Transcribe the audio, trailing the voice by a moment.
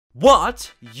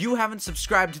What? You haven't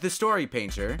subscribed to the Story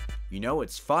Painter? You know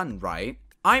it's fun, right?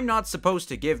 I'm not supposed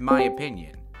to give my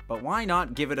opinion, but why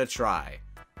not give it a try?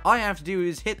 All you have to do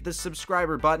is hit the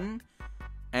subscriber button,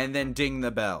 and then ding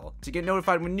the bell to get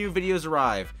notified when new videos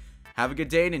arrive. Have a good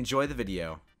day and enjoy the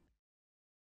video.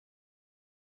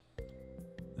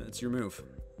 That's your move.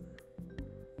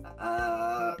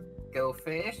 Go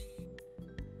fish?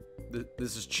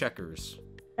 This is checkers.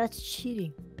 That's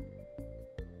cheating.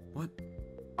 What?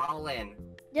 All in.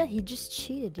 Yeah, he just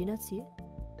cheated. Do you not see it?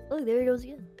 Look, there he goes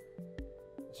again.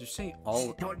 Did you say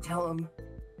all... Don't tell him.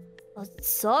 Oh,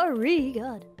 sorry,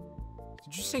 God.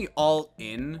 Did you say all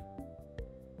in?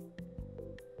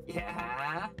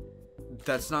 Yeah?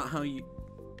 That's not how you...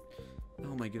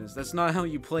 Oh my goodness, that's not how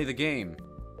you play the game.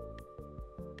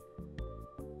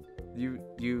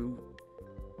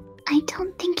 I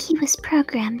don't think he was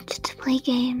programmed to play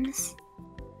games.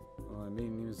 Well, I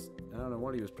mean, he was... I don't know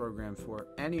what he was programmed for.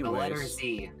 The Anyways... letter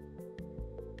Z.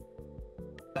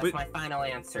 That's my final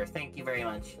answer. Thank you very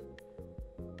much.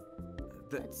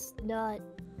 That's not...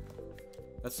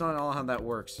 That's not all how that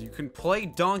works. You can play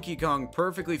Donkey Kong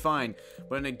perfectly fine,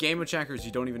 but in a game of checkers,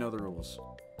 you don't even know the rules.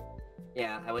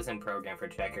 Yeah, I wasn't programmed for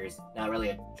checkers. Not really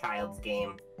a child's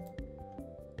game.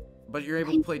 But you're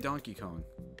able to play Donkey Kong.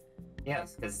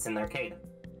 Yes, because it's in the arcade.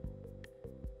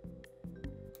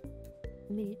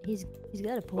 I mean, he's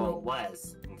got a point. Well, it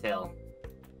was until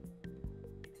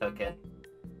he took it.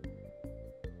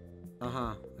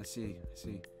 Uh-huh. I see.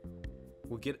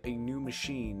 We'll get a new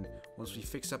machine once we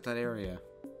fix up that area.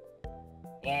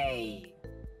 Yay!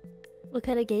 What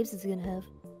kind of games is he gonna have?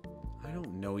 I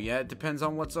don't know yet. It depends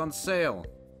on what's on sale.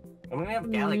 I'm gonna have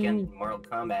Galaga in Mortal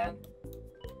Kombat.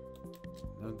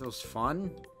 Aren't those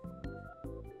fun?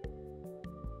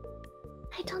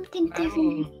 I don't think they're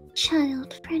very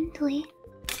child-friendly.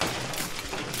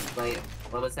 Wait,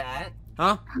 what was that?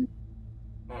 Huh?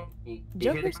 You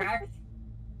hear the crack?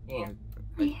 Yeah.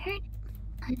 I heard.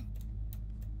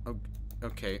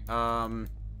 Okay, I'm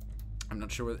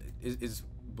not sure what... Is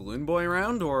Balloon Boy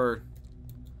around, or...?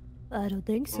 I don't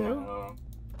think so. No.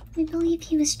 I believe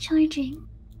he was charging.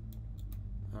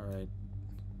 Alright.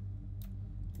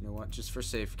 You know what? Just for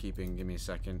safekeeping, give me a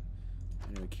second.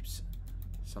 I know it keeps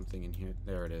something in here.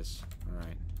 There it is.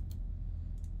 Alright.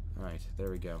 Alright, there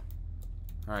we go.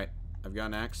 Alright, I've got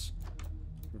an axe.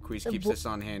 Requise keeps this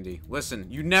on handy. Listen,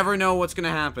 you never know what's gonna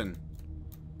happen.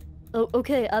 Oh,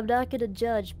 okay, I'm not gonna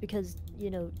judge because,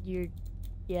 you know, you're...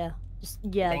 Yeah, just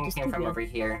Things came keep from going. over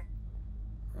here.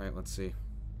 Alright, let's see.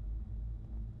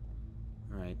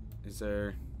 Alright, is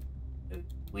there...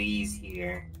 Wee's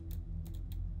here.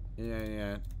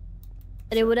 Yeah.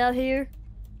 Anyone out here?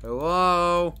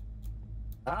 Hello?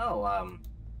 Oh,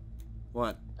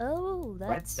 What? Oh, that's...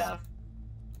 red stuff.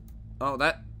 Oh,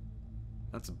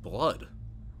 that's blood.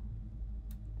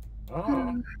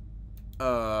 Oh.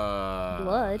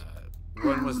 Blood?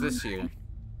 When was this here?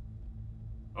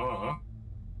 Oh.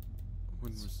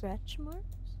 When was... Scratch marks?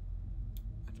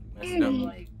 That's no,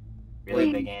 like,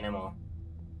 really big animal.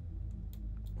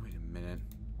 Wait a minute.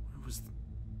 What was...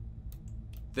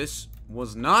 This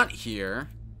was not here.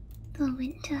 The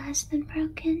window has been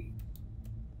broken.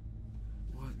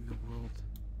 What in the world?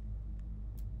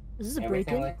 Is this a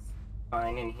Everything break-in? looks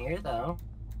fine in here, though.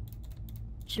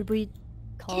 Should we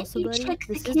call Can't you somebody? check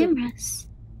the This isn't- cameras?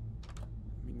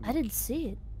 I didn't see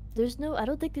it. There's no... I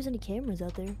don't think there's any cameras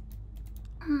out there.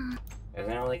 Huh. There's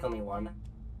like only one. I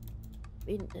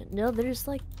mean, no, there's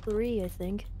like 3, I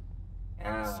think.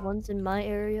 Ah. One's in my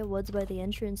area, one's by the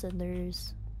entrance, and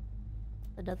there's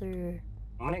another...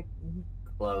 I'm gonna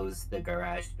close the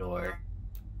garage door.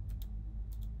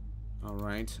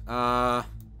 Alright. I'm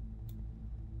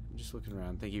just looking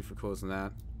around. Thank you for closing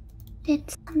that.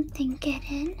 Did something get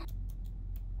in?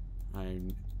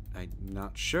 I'm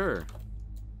not sure.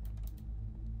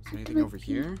 Is there That anything would over be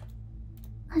here?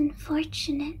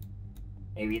 Unfortunate.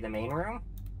 Maybe the main room?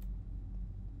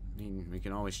 I mean, we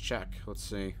can always check. Let's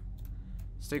see.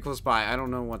 Stay close by. I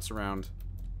don't know what's around. Did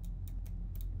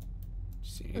you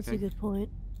see anything? That's a good point.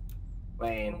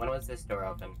 Wait, when was this door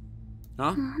open?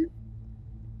 Huh?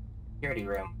 Security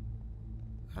room.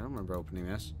 I don't remember opening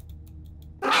this.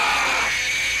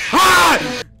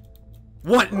 Ah!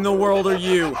 What in the world are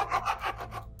you?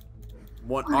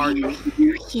 What Why are are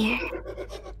you here?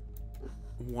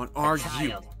 What are you?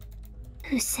 Child.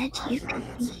 Who said you could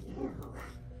be?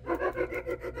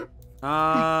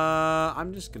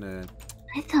 I'm just gonna...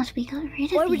 I thought we got rid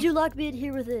of Why you. would you lock me in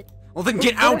here with it? Well then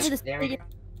get out! Whatever this There we thing go.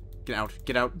 Get out,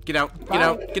 get out, get out, get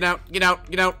out, get out, get out,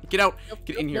 get out, get out,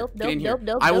 get in here, Nope, get in nope, here.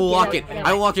 nope, I will nope, lock get it, out, get out.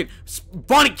 I will lock it.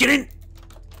 Bonnie, get in!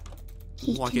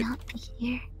 He Lock it. cannot be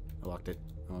here. I locked it,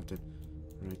 I locked it.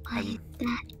 Why is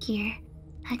that here?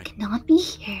 That cannot be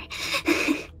here.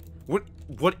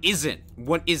 What is it?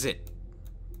 What is it?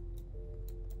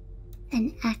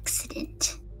 An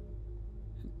accident.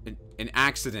 An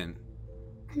accident.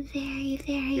 A very, We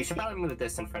very should probably move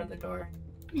this in front of the door.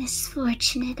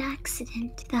 misfortunate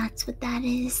accident. That's what that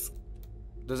is.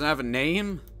 Does it have a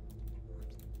name?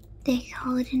 They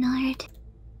call it Ennard.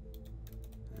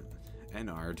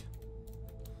 Ennard.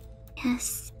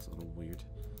 Yes. It's a little weird.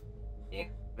 Yeah,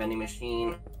 vending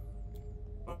machine.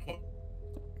 Okay.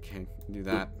 Okay, do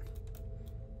that.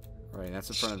 Alright, that's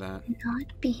in front of that.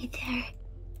 Not be there.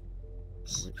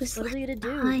 He was What are left we gonna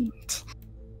do? behind.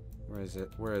 Where is it?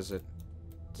 Where is it?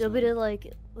 Do you want me to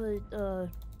like,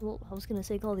 well, I was gonna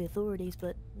say call the authorities,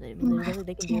 but I mean, there's nothing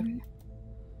they Left can do. him.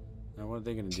 Now what are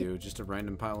they gonna do? Just a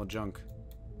random pile of junk.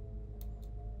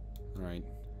 Alright.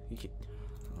 You can...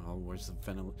 Oh, where's the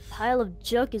venom? Pile of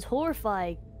junk is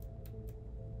horrifying.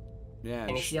 Yeah,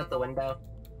 Can you see out the window?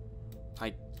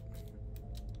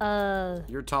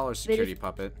 you're a taller security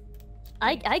puppet.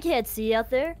 I can't see out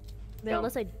there. I mean, Jump.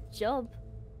 unless I jump.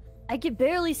 I can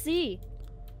barely see.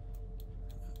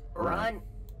 Run!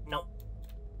 No.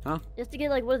 Just to get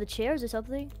like one of the chairs or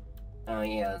something. Oh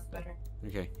yeah, that's better.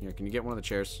 Okay, here, can you get one of the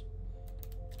chairs?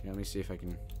 Yeah, let me see if I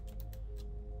can...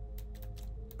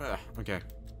 okay.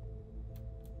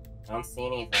 I don't see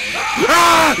anything.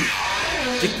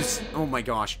 Ah! Get this... Oh my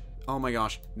gosh. Oh my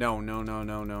gosh. No, no, no,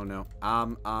 no, no, no.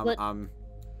 What?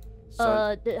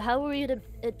 So... How are we gonna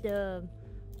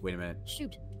Wait a minute.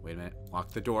 shoot? Wait a minute.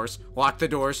 Lock the doors. Lock the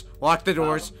doors. Lock the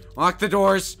doors. Lock the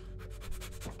doors.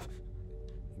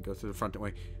 Go through the front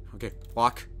way. Okay,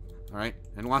 lock. Alright,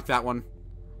 and lock that one.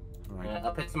 Alright.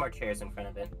 I'll put some more chairs in front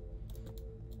of it.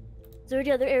 Is there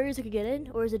any other areas we could get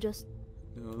in, or is it just?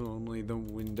 Only the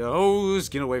windows.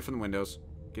 Get away from the windows.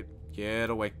 Get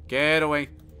away. Get away.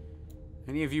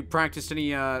 Any of you practiced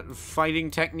any fighting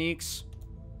techniques?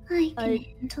 I can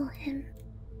handle him.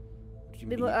 What do you I mean,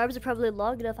 mean? my arms are probably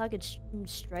long enough. I could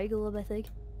strangle him. I think.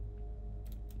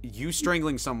 You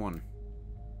strangling someone.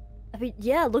 I mean,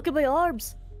 yeah. Look at my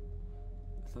arms.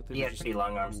 I thought they He were has just pretty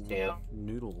long arms too.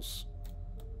 noodles.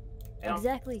 I don't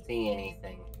Exactly. see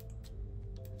anything.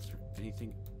 Is there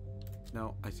anything?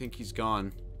 No, I think he's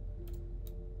gone.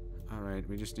 Alright,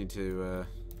 we just need to,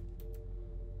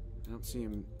 I don't see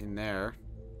him in there.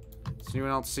 Does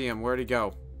anyone else see him? Where'd he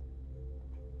go?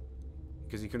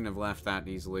 Because he couldn't have left that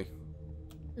easily.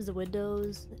 There's the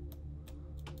windows.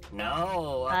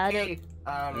 No. I Okay.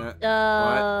 What?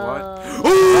 Uh.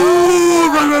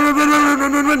 Oh! Run, run, run, run, run,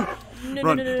 run, run, run! No,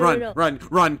 Run, no, no, no, run, no, no. run,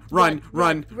 run, run,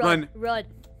 run, run! Run.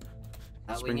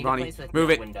 We Spring need a Bonnie, place with move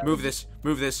no it, windows. move this,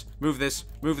 move this, move this,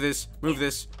 move this, move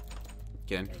this.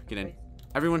 Get in, get in.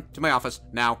 Everyone, to my office.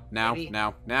 Now, now, Maybe.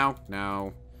 now, now,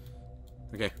 now.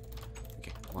 Okay.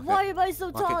 Okay, lock Why it. am I so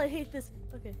Lock tall? it. I hate this.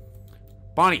 Okay.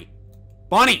 Bonnie!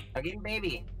 Bonnie! I'm getting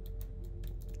baby.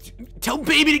 Tell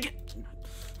baby to get...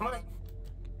 Come on.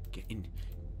 Get in.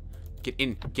 Get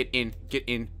in, get in, get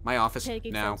in. My office.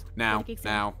 Panicking Now, sounds. now, Panicking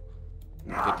now.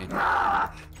 Get in.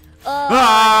 Oh,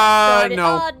 Ah, darn it.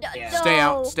 no. Oh, Yeah. Stay no.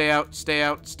 out, stay out, stay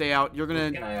out, stay out. You're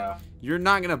Can gonna... I, You're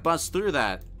not gonna bust through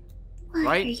that. Why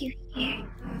Right? are you here?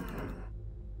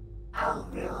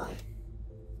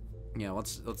 Yeah,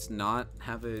 let's not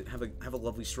have a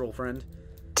lovely stroll, friend.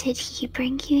 Did he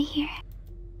bring you here?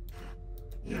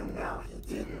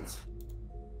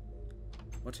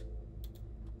 What?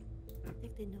 I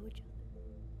think they know each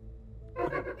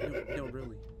No,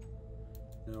 really.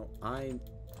 No,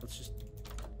 let's just...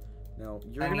 No,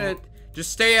 you're I gonna... mean-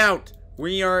 Just stay out!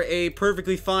 We are a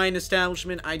perfectly fine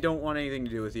establishment. I don't want anything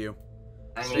to do with you.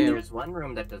 I Stay mean, out. there's one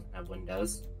room that doesn't have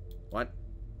windows. What?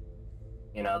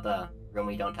 You know, the room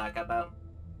we don't talk about.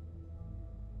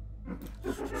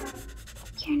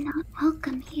 You're not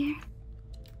welcome here.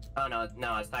 Oh no,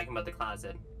 I was talking about the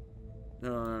closet.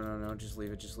 No, just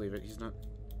leave it, just leave it. He's not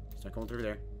going through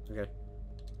there. Okay.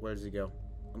 Where does he go?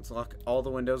 Let's lock all the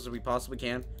windows that we possibly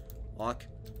can. Lock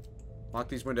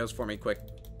these windows for me, quick.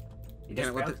 You Can't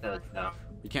just let broke those though.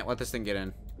 We can't let this thing get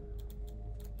in.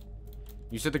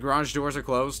 You said the garage doors are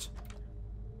closed?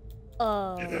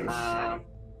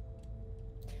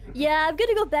 Yeah, I'm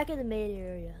gonna go back in the main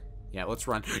area. Yeah, let's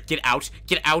run. Get out!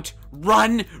 Get out!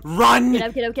 Run! Run!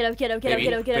 Get up,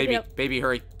 Baby, baby,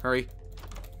 hurry, hurry.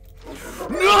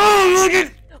 No! Look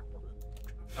at...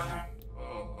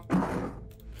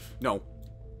 No.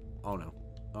 Oh no.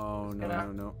 Oh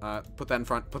no. Put that in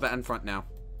front. Put that in front now.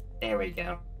 There we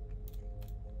go.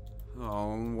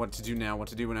 Oh, what to do now? What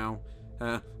to do now?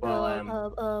 Well,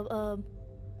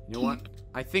 You know what?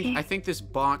 I think this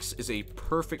box is a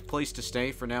perfect place to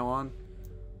stay for now on.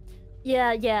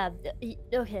 Yeah, yeah.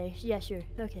 Okay, yeah, sure.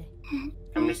 Okay.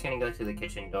 I'm just gonna go to the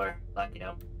kitchen door, lock it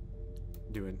out.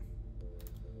 Do it.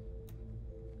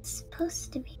 It's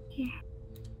supposed to be here.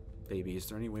 Baby, is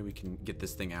there any way we can get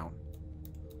this thing out?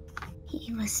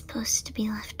 He was supposed to be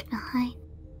left behind.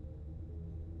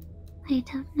 I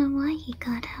don't know why he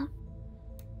got out.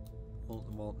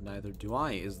 Well, neither do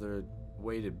I. Is there a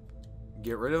way to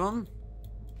get rid of him?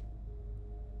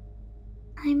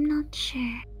 I'm not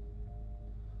sure.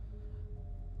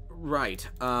 Right.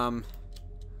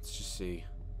 Let's just see.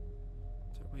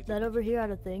 Is there a way Not over here, I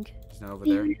don't think. He's not over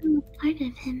We there. were not part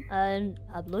of him. And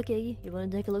I'm looking. You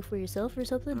want to take a look for yourself or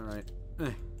something? Alright.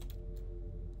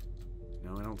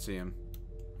 No, I don't see him.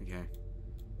 Okay.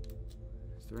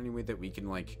 Is there any way that we can,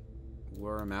 like,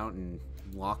 lure him out and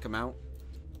lock him out?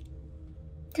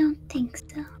 Don't think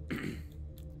so.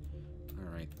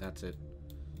 Alright, that's it.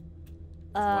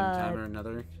 One time or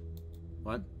another.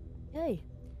 What? Hey.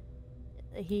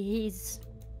 He's...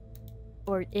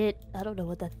 Or it. I don't know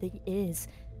what that thing is.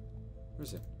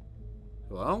 Where's it?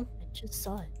 Hello? I just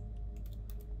saw it.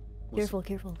 What's- Careful,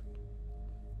 careful.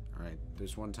 Alright,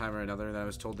 there's one time or another that I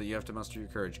was told that you have to muster your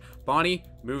courage. Bonnie,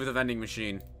 move the vending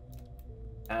machine.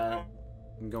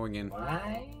 I'm going in.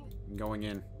 Why? I'm going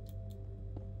in.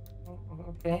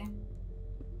 Okay.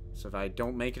 So if I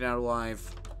don't make it out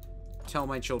alive, tell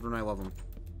my children I love them.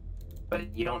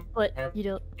 But you don't But have you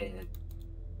don't... it.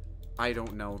 I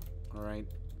don't know, alright?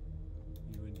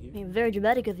 You in I here? mean, very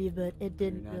dramatic of you, but it You're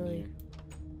didn't not in really... here.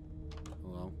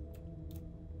 Hello?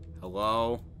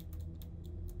 Hello?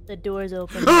 The door's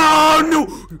open. Oh no!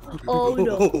 Oh,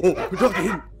 no. Lock it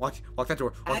in. Lock that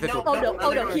door. Lock that no, door. Oh no,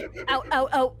 oh no, Other he... Ow, ow,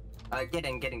 ow! Get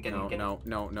in.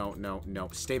 No.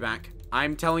 Stay back.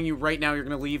 I'm telling you right now, you're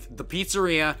gonna leave the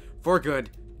pizzeria for good.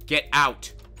 Get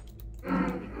out.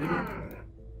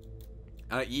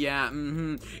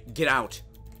 Get out.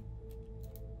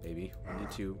 Baby, we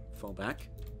need to fall back.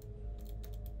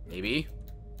 Baby.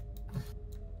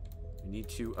 We need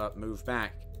to, move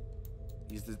back.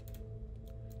 He's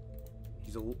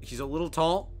a little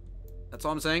tall. That's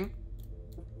all I'm saying.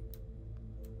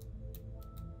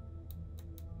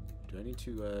 Do I need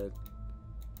to,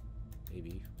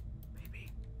 Baby.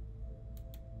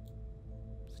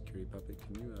 Security puppet,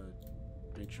 can you,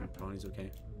 make sure Bonnie's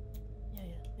okay?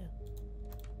 Yeah.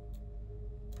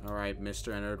 Alright,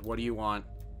 Mr. Ennard, what do you want?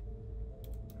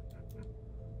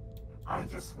 I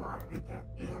just wanted to get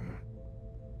in.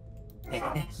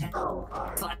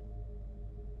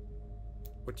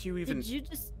 What do you even... Did you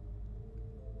just...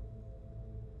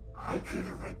 I could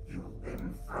have let you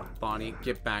in from Bonnie,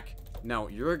 get back. No,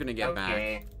 you're gonna get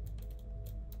Okay. back.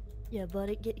 Yeah,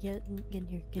 buddy, get in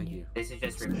here, Thank you. This is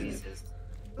just for pieces.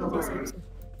 Yes, yes.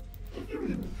 If you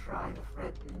even try to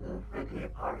threaten the friendly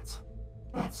parts,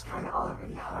 that's kind of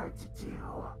already hard to do.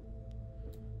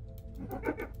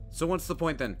 So what's the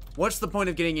point then? What's the point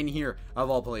of getting in here, of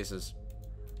all places?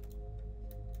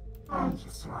 I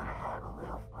just want to have a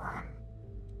little fun.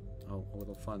 Oh, a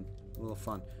little fun. A little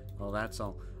fun. Oh, that's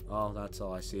all. Oh, that's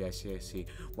all. I see.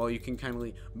 Well, you can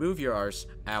kindly move your arse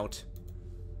out.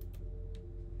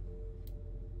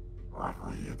 What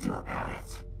will you do about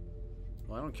it?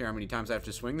 Well, I don't care how many times I have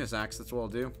to swing this axe. That's what I'll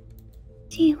do.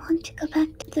 Do you want to go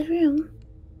back to the room?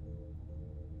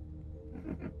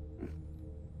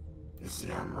 You see,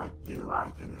 unlike you,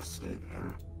 I can escape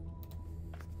him.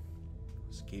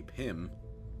 Escape him?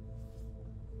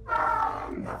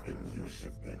 Nothing you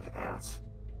should think about.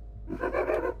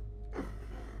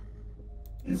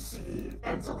 You see,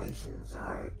 ventilations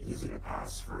are easy to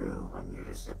pass through when you're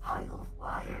just a pile of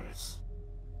wires.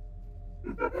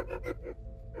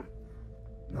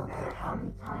 No matter how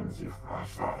many times you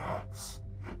flash that axe,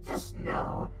 just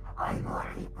know I'm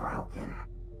already broken.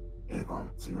 It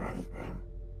won't do anything.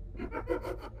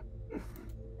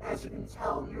 As you can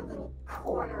tell in your little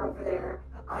corner over there,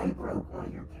 I broke one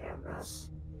of your cameras.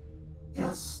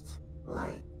 Just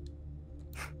like...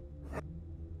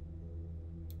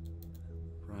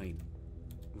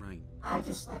 Right. I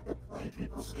just like to play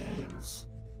people's games.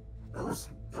 Those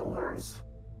doors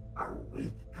are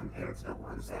weak compared to the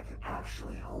ones that can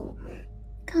actually hold me.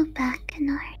 Go back,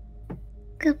 Ennard.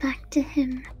 Go back to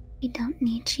him. We don't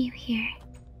need you here.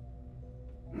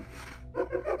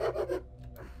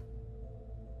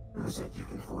 Who said you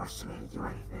can force me to do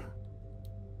anything?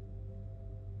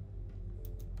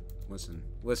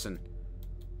 Listen.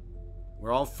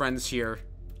 We're all friends here.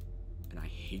 And I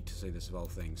hate to say this of all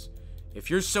things. If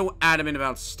you're so adamant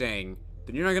about staying,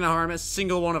 then you're not gonna harm a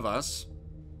single one of us.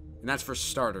 And that's for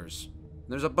starters. And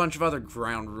there's a bunch of other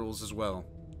ground rules as well.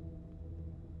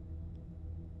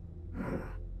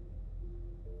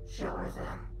 Sure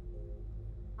then.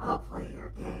 I'll play your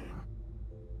game.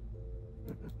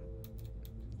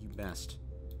 best.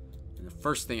 And the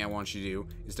first thing I want you to do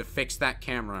is to fix that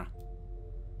camera.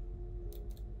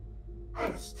 I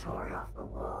just tore it off the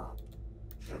wall.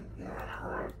 Shouldn't be that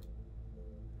hard.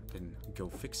 Then go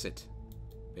fix it.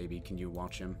 Baby, can you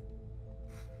watch him?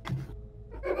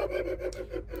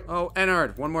 Oh,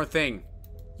 Ennard, one more thing.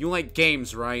 You like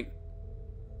games, right?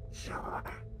 Sure.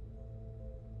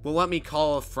 Well, let me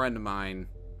call a friend of mine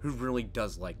who really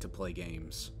does like to play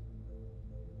games.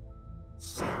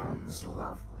 Sounds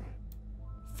lovely.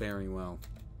 Very well.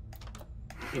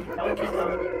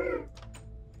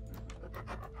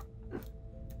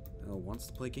 Oh, wants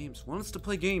to play games. Wants to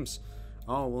play games.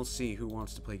 Oh, we'll see who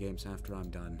wants to play games after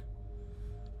I'm done.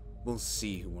 We'll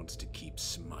see who wants to keep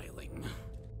smiling.